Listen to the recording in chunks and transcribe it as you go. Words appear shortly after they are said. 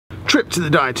trip to the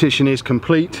dietitian is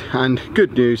complete, and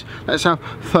good news, let's have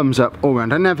thumbs up all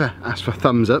round. I never ask for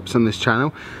thumbs ups on this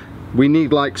channel. We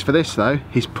need likes for this though.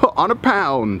 He's put on £1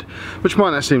 pound, which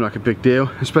might not seem like a big deal,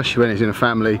 especially when he's in a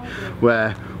family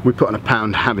where we put on £1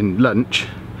 pound having lunch.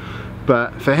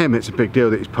 But for him it's a big deal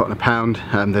that he's put on £1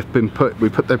 pound.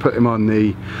 They put him on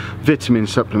the vitamin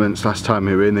supplements last time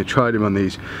we were in. They tried him on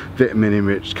these vitamin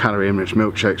enriched, calorie enriched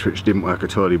milkshakes, which didn't work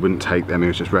at all. He wouldn't take them, he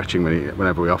was just retching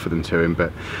whenever we offered them to him.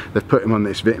 But they've put him on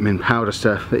this vitamin powder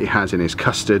stuff that he has in his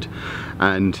custard,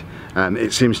 and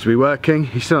it seems to be working.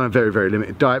 He's still on a very, very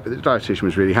limited diet, but the dietitian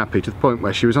was really happy, to the point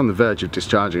where she was on the verge of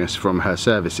discharging us from her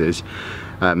services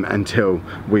until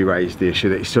we raised the issue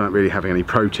that he's still not really having any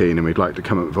protein, and we'd like to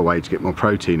come up with a way to get more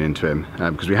protein into him,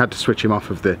 because we had to switch him off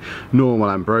of the normal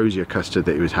ambrosia custard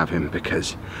that he was having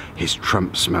because his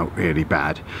trump smelt really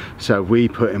bad. So we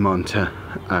put him onto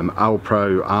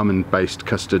Alpro almond based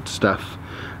custard stuff,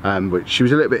 which she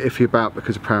was a little bit iffy about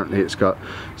because apparently it's got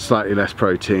slightly less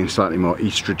protein, slightly more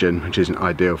estrogen, which isn't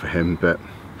ideal for him. But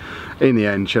in the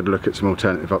end she had to look at some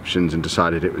alternative options and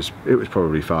decided it was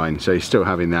probably fine. So he's still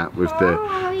having that with the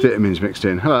vitamins mixed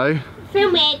in. Hello.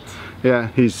 Film it. Yeah,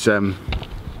 he's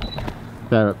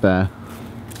there up there.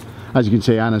 As you can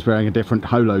see, Anna's wearing a different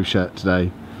Holo shirt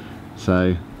today,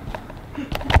 so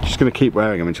she's going to keep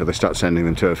wearing them until they start sending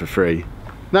them to her for free.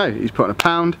 No, he's put on £1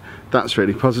 pound. That's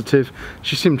really positive.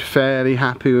 She seemed fairly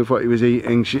happy with what he was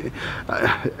eating.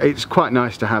 It's quite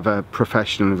nice to have a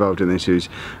professional involved in this who's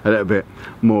a little bit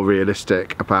more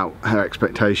realistic about her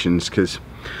expectations, because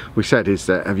we said,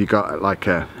 have you got like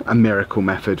a miracle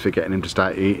method for getting him to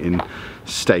start eating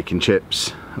steak and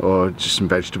chips or just some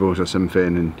vegetables or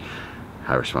something? And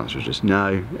her response was just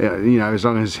no. You know, as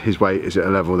long as his weight is at a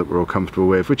level that we're all comfortable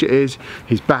with, which it is.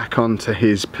 He's back onto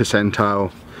his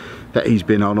percentile that he's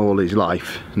been on all his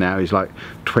life. Now he's like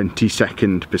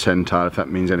 22nd percentile, if that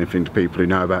means anything to people who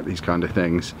know about these kind of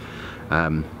things,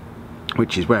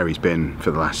 which is where he's been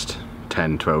for the last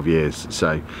 10-12 years.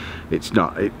 So it's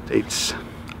not, it's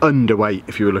underweight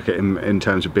if you look at him in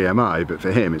terms of BMI, but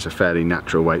for him it's a fairly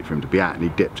natural weight for him to be at, and he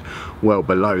dipped well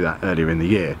below that earlier in the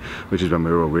year, which is when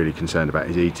we were all really concerned about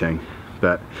his eating.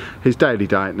 But his daily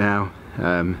diet now,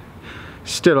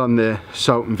 still on the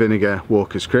salt and vinegar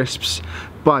Walker's crisps.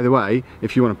 By the way,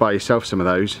 if you want to buy yourself some of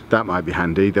those, that might be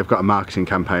handy. They've got a marketing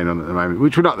campaign on at the moment,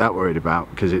 which we're not that worried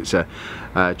about, because it's a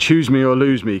choose me or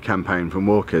lose me campaign from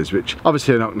Walker's, which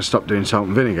obviously they're not going to stop doing salt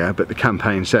and vinegar, but the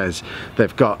campaign says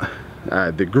they've got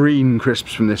the green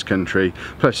crisps from this country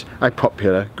plus a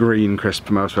popular green crisp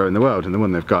from elsewhere in the world, and the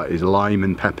one they've got is lime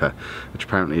and pepper, which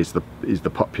apparently is the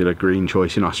popular green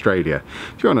choice in Australia.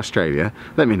 If you're in Australia,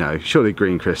 let me know. Surely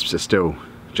green crisps are still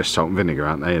just salt and vinegar,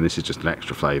 aren't they? And this is just an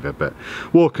extra flavour. But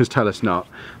Walkers tell us not,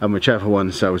 and whichever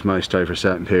one sells most over a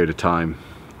certain period of time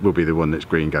will be the one that's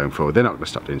green going forward. They're not going to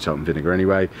stop doing salt and vinegar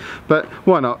anyway, but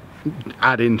why not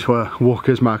add into a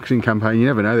Walker's marketing campaign? You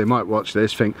never know, they might watch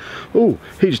this, think, oh,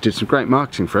 he just did some great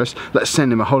marketing for us, let's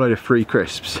send him a whole load of free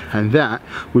crisps. And that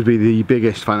would be the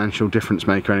biggest financial difference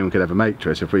maker anyone could ever make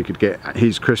to us, if we could get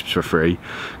his crisps for free.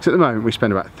 Because at the moment we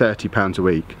spend about £30 a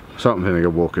week salt and vinegar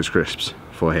Walker's crisps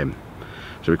for him.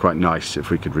 So it'd be quite nice if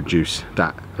we could reduce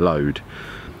that load.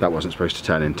 That wasn't supposed to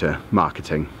turn into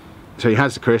marketing. So he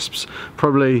has the crisps,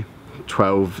 probably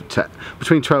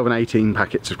between 12 and 18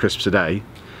 packets of crisps a day,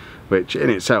 which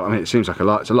in itself, I mean, it seems like a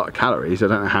lot. It's a lot of calories. I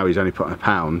don't know how he's only put on £1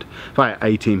 pound. If I had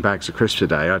 18 bags of crisps a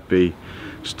day, I'd be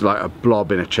just like a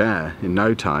blob in a chair in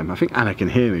no time. I think Anna can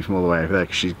hear me from all the way over there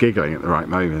because she's giggling at the right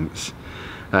moments.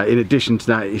 In addition to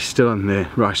that, he's still on the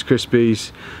Rice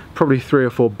Krispies, probably 3 or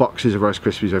 4 boxes of Rice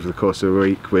Krispies over the course of the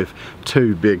week, with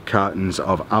 2 big cartons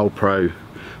of Alpro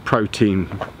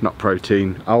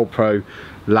Alpro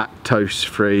lactose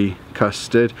free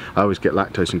custard. I always get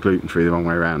lactose and gluten free the wrong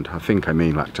way around. I think I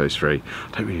mean lactose free.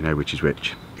 I don't really know which is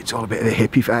which. It's all a bit of a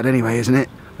hippie fad anyway, isn't it?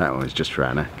 That one is just for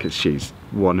Anna because she's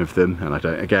one of them, and I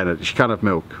don't, again, she can't have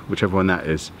milk, whichever one that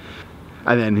is.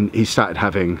 And then he started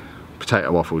having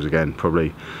potato waffles again,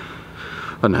 probably,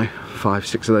 I don't know,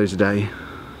 5-6 of those a day.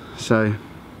 So,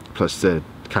 plus the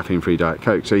caffeine-free Diet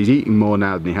Coke. So he's eating more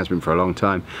now than he has been for a long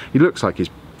time. He looks like he's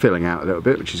filling out a little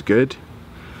bit, which is good.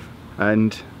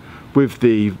 And with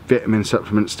the vitamin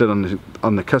supplement still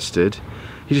on the custard,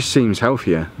 he just seems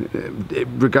healthier.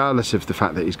 Regardless of the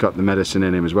fact that he's got the medicine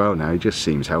in him as well now, he just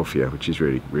seems healthier, which is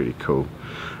really, really cool,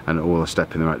 and all a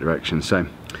step in the right direction. So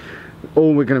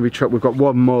all we're going to be we've got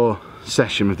one more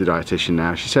session with the dietitian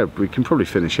now. She said we can probably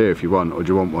finish here if you want, or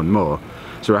do you want one more?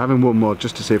 So we're having one more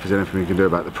just to see if there's anything we can do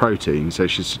about the protein. So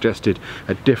she suggested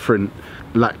a different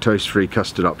lactose-free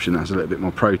custard option that has a little bit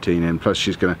more protein in, plus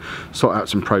she's going to sort out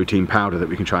some protein powder that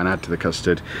we can try and add to the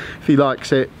custard. If he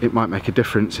likes it, it might make a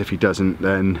difference. If he doesn't,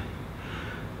 then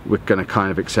we're going to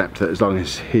kind of accept that as long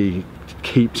as he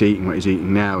keeps eating what he's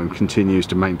eating now and continues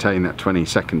to maintain that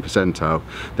 22nd percentile,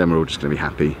 then we're all just going to be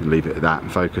happy and leave it at that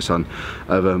and focus on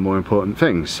other more important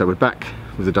things. So we're back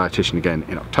with the dietitian again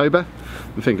in October,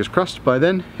 and fingers crossed by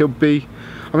then he'll be,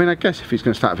 I mean, I guess if he's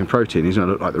going to start having protein, he's going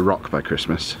to look like The Rock by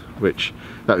Christmas, which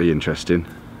that'd be interesting.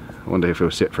 I wonder if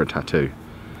he'll sit for a tattoo.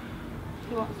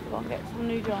 He wants to go and get some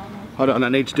new dramas. Hold on, I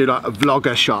need to do like a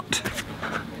vlogger shot.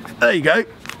 There you go.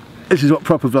 This is what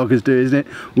proper vloggers do, isn't it?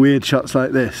 Weird shots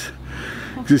like this.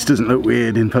 This doesn't look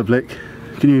weird in public.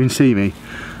 Can you even see me?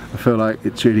 I feel like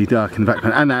it's really dark in the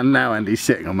background. And now Andy's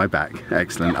sitting on my back.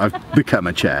 Excellent. I've become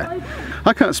a chair.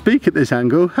 I can't speak at this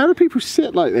angle. How do people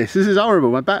sit like this? This is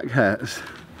horrible. My back hurts.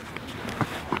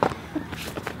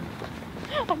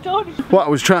 What I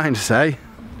was trying to say.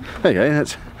 There you go.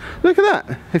 That's, look at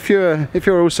that. If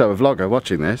you're also a vlogger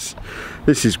watching this,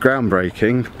 this is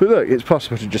groundbreaking. But look, it's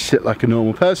possible to just sit like a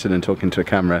normal person and talk into a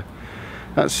camera.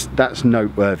 That's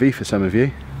noteworthy for some of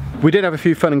you. We did have a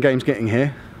few fun and games getting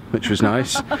here, which was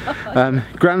nice.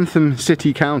 Grantham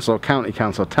City Council, County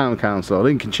Council, Town Council,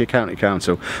 Lincolnshire County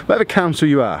Council, whatever council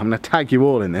you are, I'm going to tag you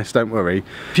all in this, don't worry.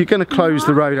 If you're going to close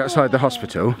the road outside the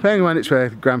hospital, bearing in mind it's where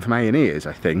Grantham A&E is,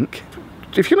 I think,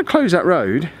 if you're going to close that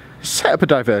road, set up a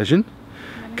diversion,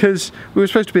 because we were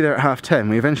supposed to be there at 10:30,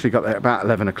 we eventually got there at about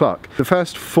 11 o'clock. The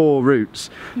first 4 routes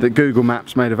that Google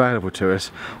Maps made available to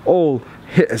us all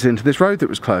hit us into this road that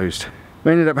was closed.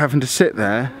 We ended up having to sit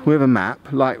there with a map,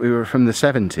 like we were from the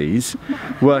 70s,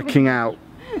 working out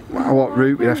what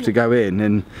route we'd have to go in,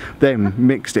 and then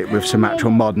mixed it with some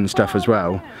actual modern stuff as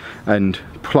well, and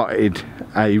plotted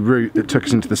a route that took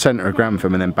us into the centre of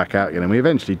Grantham and then back out again. And we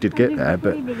eventually did get there,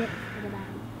 but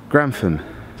Grantham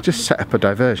just set up a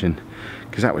diversion,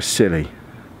 because that was silly.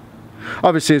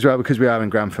 Obviously as well, because we are in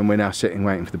Grantham, we're now sitting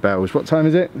waiting for the bells. What time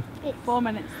is it? It's 4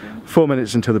 minutes. 4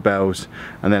 minutes until the bells,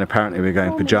 and then apparently we're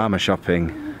going pyjama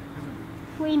shopping.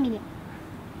 3 minutes.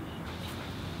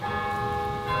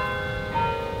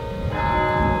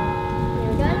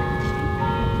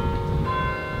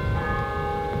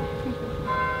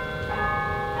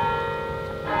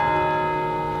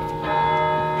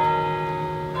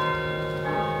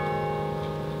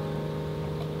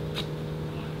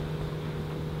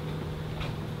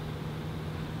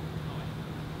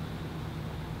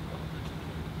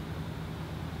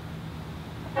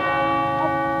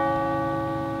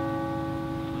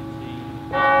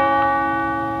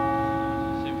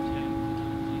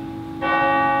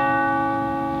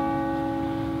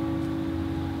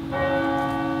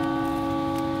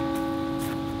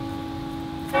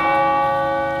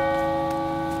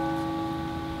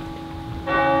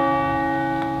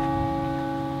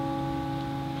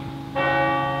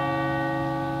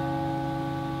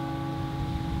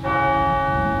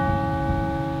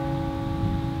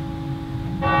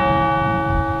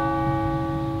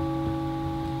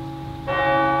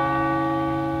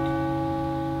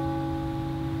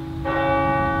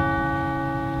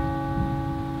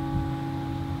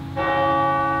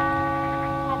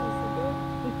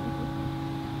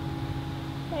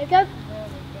 Go. There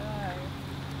we go.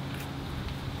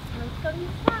 Let's go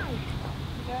inside.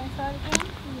 You go inside again?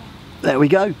 Yeah. There we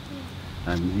go.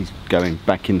 And he's going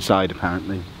back inside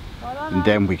apparently. And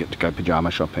then we get to go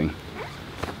pyjama shopping.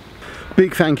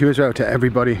 Big thank you as well to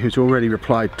everybody who's already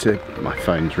replied to... My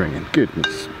phone's ringing.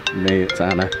 Goodness me, it's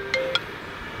Anna.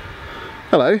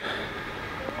 Hello.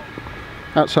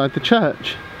 Outside the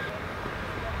church.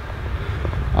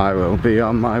 I will be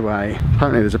on my way.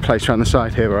 Apparently there's a place around the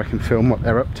side here where I can film what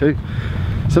they're up to.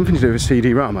 Something to do with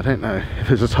CD-ROM, I don't know. If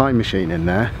there's a time machine in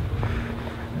there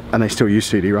and they still use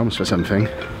CD-ROMs for something.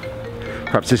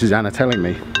 Perhaps this is Anna telling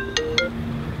me.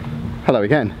 Hello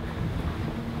again.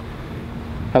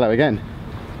 Hello again.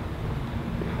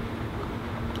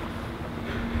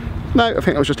 No, I think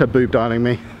that was just her boob dialing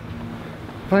me.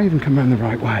 If I even come around the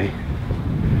right way,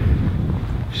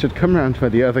 should come around to where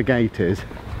the other gate is.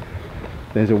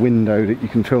 There's a window that you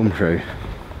can film through.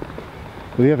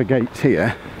 Well, the other gate's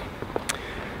here.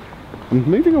 I'm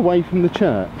moving away from the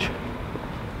church.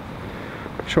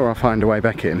 I'm sure I'll find a way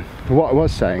back in. But what I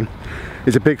was saying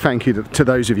is a big thank you to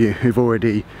those of you who've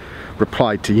already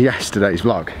replied to yesterday's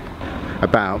vlog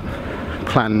about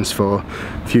plans for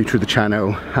future of the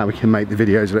channel, how we can make the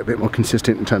videos a little bit more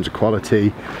consistent in terms of quality,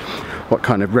 what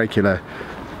kind of regular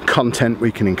content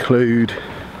we can include.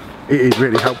 it is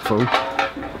really helpful.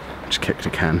 Just kicked a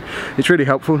can. It's really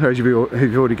helpful, those of you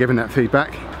who've already given that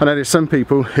feedback. I know there's some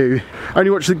people who only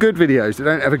watch the good videos that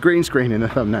don't have a green screen in the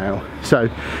thumbnail. So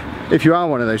if you are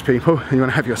one of those people and you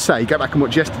want to have your say, go back and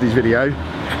watch yesterday's video.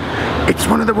 It's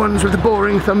one of the ones with the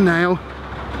boring thumbnail,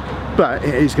 but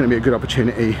it is going to be a good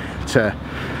opportunity to,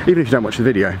 even if you don't watch the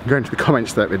video, go into the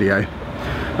comments to that video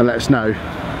and let us know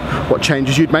what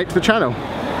changes you'd make to the channel.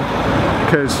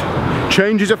 Because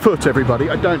change is afoot, everybody.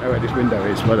 I don't know where this window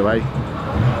is, by the way.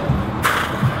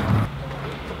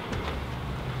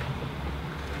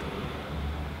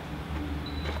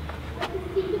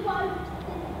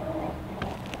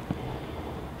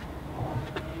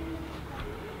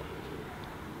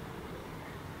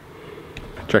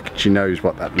 I reckon she knows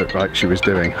what that looked like she was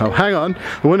doing. Oh, hang on.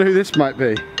 I wonder who this might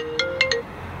be.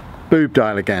 Boob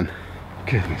dial again.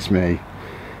 Goodness me.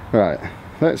 Right,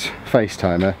 let's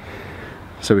FaceTime her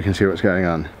so we can see what's going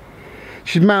on.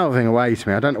 She's mouthing away to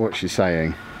me. I don't know what she's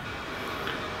saying.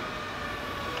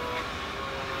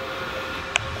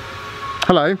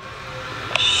 Hello?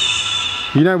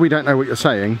 You know we don't know what you're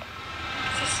saying.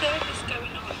 There's a service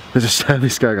going on. There's a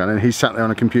service going on and he's sat there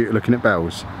on a computer looking at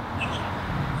bells.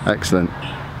 Excellent.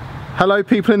 Hello,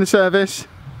 people in the service.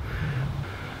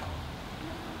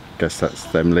 Guess that's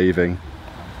them leaving.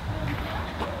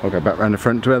 I'll go back round the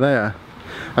front to where they are.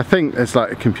 I think there's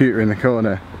like a computer in the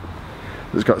corner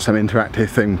that's got some interactive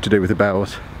thing to do with the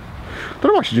bells. I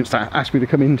don't know why she didn't ask me to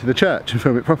come into the church and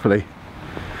film it properly.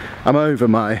 I'm over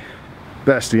my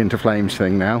bursting into flames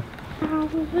thing now.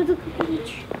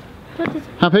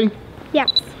 Happy?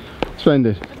 Yes.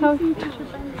 Splendid.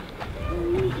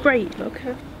 Great, look.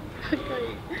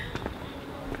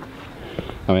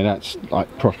 I mean, that's like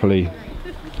properly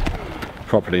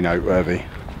noteworthy.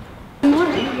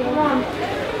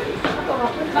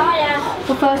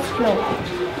 The first floor.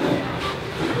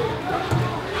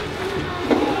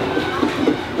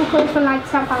 We'll go for like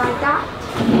something like that.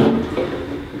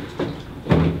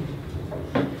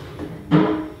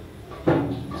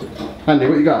 Andy,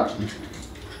 what you got?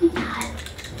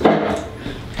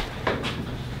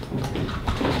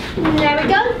 There we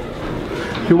go.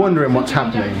 If you're wondering what's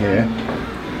happening here,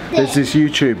 there's this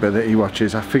YouTuber that he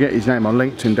watches, I forget his name, I'll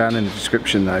link to him down in the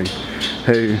description though,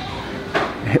 who,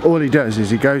 all he does is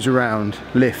he goes around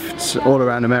lifts all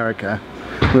around America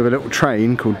with a little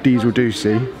train called Diesel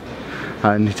Doocy,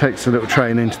 and he takes the little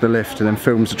train into the lift and then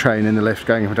films the train in the lift,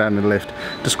 going up and down in the lift,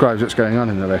 describes what's going on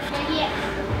in the lift.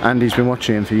 And he's been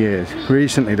watching him for years.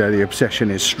 Recently though, the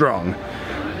obsession is strong.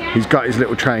 He's got his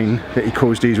little train that he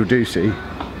calls Diesel Doocy,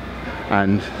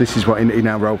 and this is what he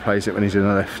now role plays it when he's in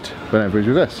the lift, whenever he's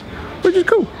with us, which is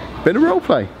cool. Bit of role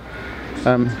play.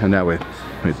 And now we're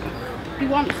He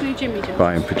wants new Jimmy Jones.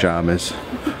 buying pyjamas.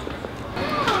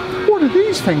 What are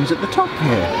these things at the top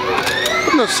here?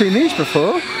 I've not seen these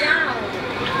before.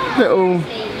 Little.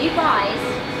 You guys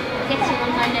getting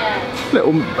on my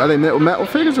nerves. Are they little metal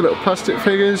figures or little plastic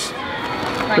figures?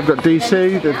 They've got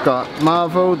DC, they've got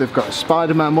Marvel, they've got a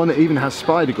Spider-Man one that even has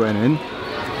Spider-Gwen in.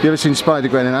 You ever seen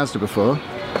Spider-Gwen in Asda before?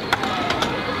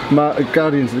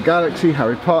 Guardians of the Galaxy,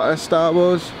 Harry Potter, Star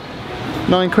Wars.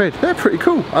 £9. They're pretty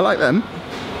cool. I like them.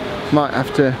 Might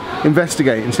have to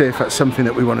investigate and see if that's something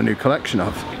that we want a new collection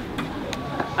of.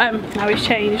 Now he's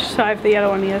changed, so I have the yellow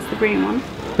one, he has the green one.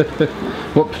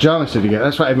 What pyjamas did you get?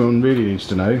 That's what everyone really needs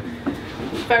to know.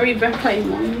 Very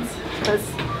plain ones, because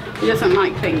he doesn't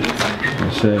like things.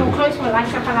 Let's see. Come close for like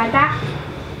something like that.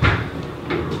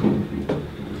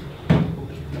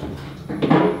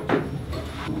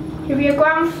 Here we are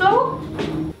ground floor.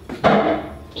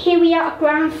 Here we are at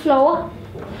ground floor.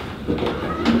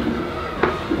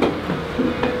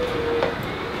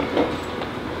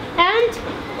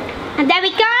 And there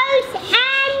it goes,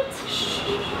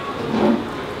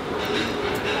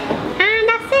 and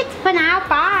that's it for now.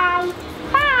 Bye.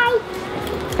 Bye.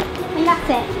 And that's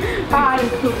it. Bye.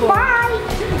 Bye.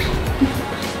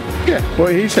 Yeah,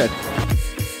 what he said.